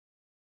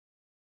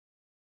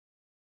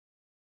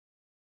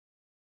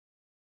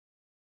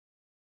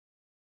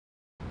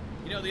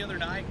know, the other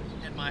night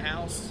at my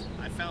house,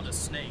 I found a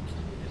snake.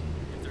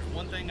 And if there's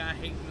one thing I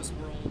hate in this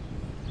world,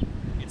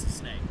 it's a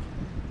snake.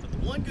 But the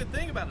one good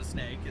thing about a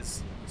snake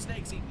is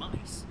snakes eat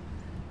mice.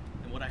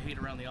 And what I hate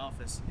around the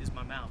office is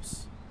my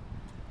mouse.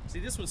 See,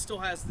 this one still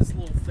has this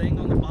little thing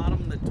on the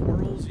bottom that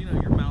twirls. You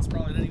know, your mouse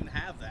probably doesn't even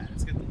have that.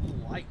 It's got the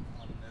little light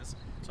on this.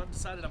 So I've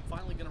decided I'm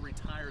finally going to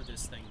retire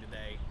this thing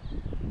today.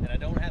 And I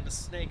don't have a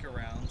snake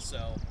around,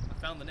 so I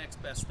found the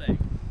next best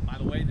thing. By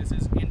the way, this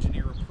is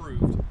engineer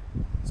approved.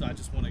 So I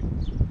just want to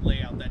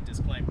lay out that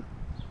disclaimer.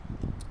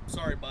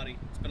 Sorry, buddy.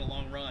 It's been a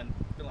long run.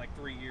 It's been like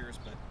 3 years,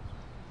 but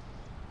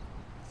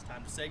it's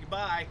time to say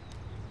goodbye.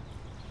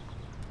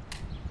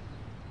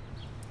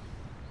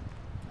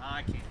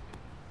 I can't.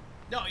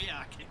 No, yeah,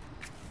 I can't.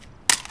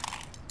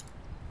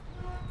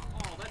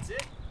 Oh, that's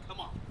it?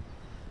 Come on.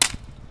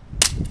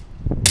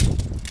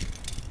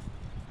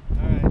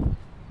 All right.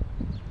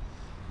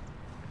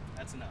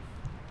 That's enough.